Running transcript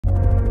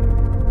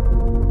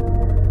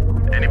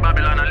Any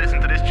Babylon, I listen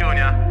to this tune,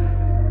 yeah?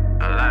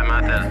 I like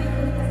my tell.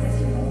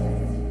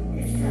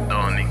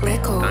 Don't link me.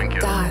 Thank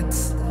you.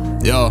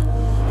 Yo,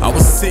 I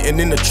was sitting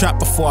in the trap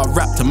before I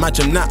rapped,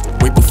 imagine that.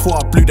 Way before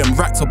I blew them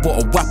racks, I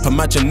bought a whap,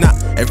 imagine that.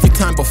 Every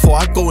time before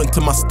I go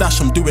into my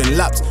stash, I'm doing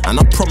laps. And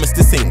I promise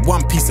this ain't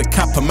one piece of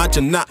cap,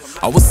 imagine that.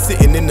 I was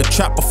sitting in the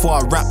trap before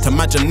I rapped,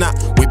 imagine that.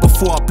 Way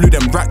before I blew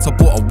them racks, I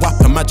bought a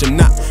whap, imagine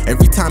that.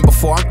 Every time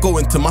before I go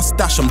into my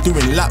stash, I'm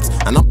doing laps.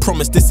 And I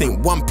promise this ain't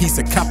one piece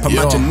of cap,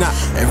 imagine that.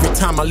 Every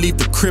time I leave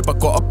the crib, I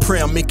gotta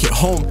pray I make it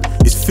home.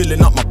 It's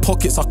filling up my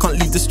pockets, I can't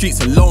leave the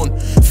streets alone.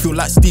 Feel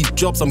like Steve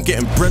Jobs, I'm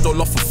getting bread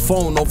all off a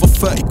phone. Over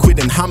 30 quid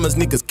in hammers,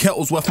 niggas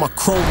kettles worth my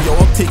chrome. Yo,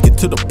 I'll take it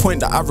to the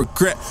point that I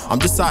regret. I'm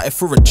just out here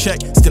for a check,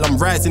 still I'm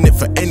rising it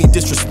for any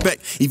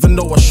disrespect. Even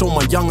though I show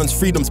my young'uns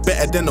freedom's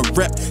better than a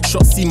rep.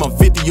 Shots see my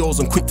videos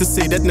and quick to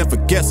say they'd never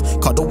guess.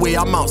 Cut the way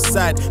I'm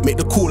outside, make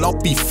the call, I'll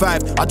be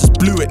 5. I just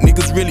blew it,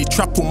 niggas really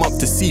trap 'em up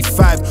to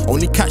C5.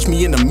 Only catch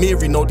me in a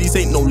mirror, no these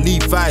ain't no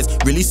Levi's.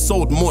 Really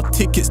sold more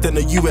tickets than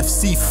a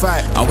UFC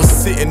fight. I was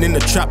sitting in the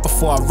trap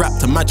before I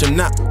rapped, imagine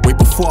that. Way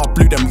before I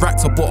blew them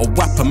racks, I bought a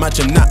whap,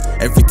 imagine that.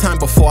 Every time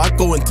before I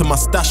go into my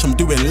stash, I'm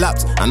doing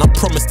laps. And I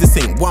promise this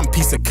ain't one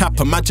piece of cap,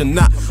 imagine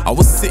that. I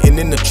was sitting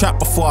in the trap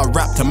before I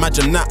rapped,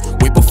 imagine that.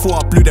 Way before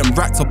I blew them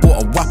racks, I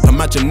bought a whap,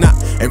 imagine that.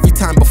 Every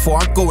time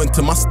before I go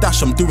into my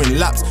stash, I'm doing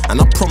laps.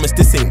 And I promise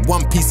this ain't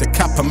one piece of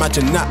cap,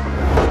 imagine that.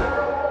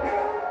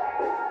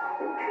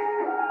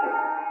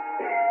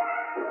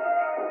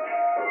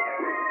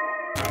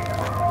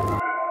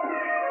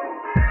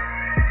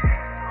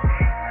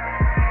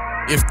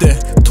 If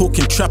they're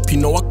talking trap, you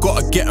know I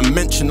gotta get a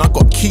mention. I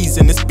got keys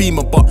in this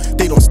Beamer, but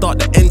they don't start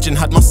the engine.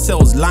 Had my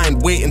cells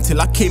lined, waiting till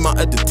I came out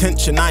of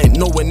detention. I ain't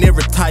nowhere near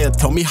retired,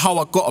 tell me how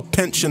I got a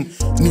pension.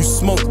 New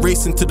smoke,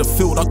 racing to the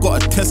field, I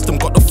gotta test them.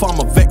 Got the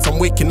farmer vex, I'm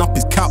waking up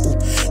his cattle.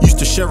 Used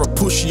to share a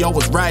pushy, I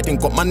was riding.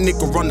 Got my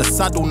nigga on the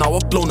saddle, now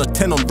I've blown a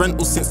 10 on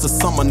rental since the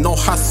summer. No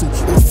hassle,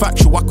 all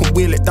factual, I can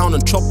wheel it down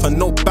and chop her,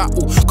 no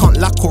battle. Can't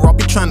lack or I'll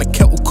be trying to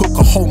kettle cook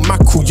a whole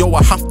mackerel. Yo,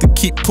 I have to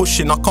keep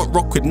pushing, I can't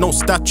rock with no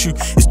statue.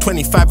 It's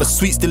 25 a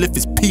sweet, still if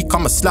it's peak,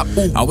 I'ma slap.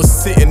 Ooh. I was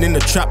sitting in the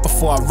trap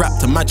before I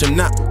rapped, imagine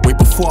that. Way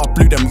before I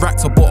blew them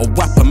racks, I bought a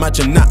whap,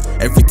 imagine that.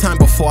 Every time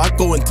before I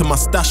go into my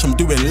stash, I'm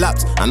doing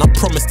laps. And I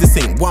promise this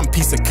ain't one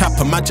piece of cap,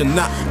 imagine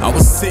that. I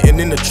was sitting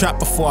in the trap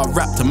before I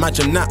rapped,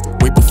 imagine that.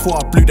 Way before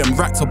I blew them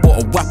racks, I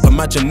bought a whap,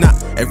 imagine that.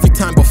 Every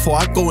time before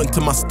I go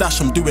into my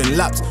stash, I'm doing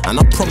laps. And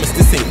I promise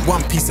this ain't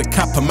one piece of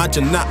cap,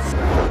 imagine that.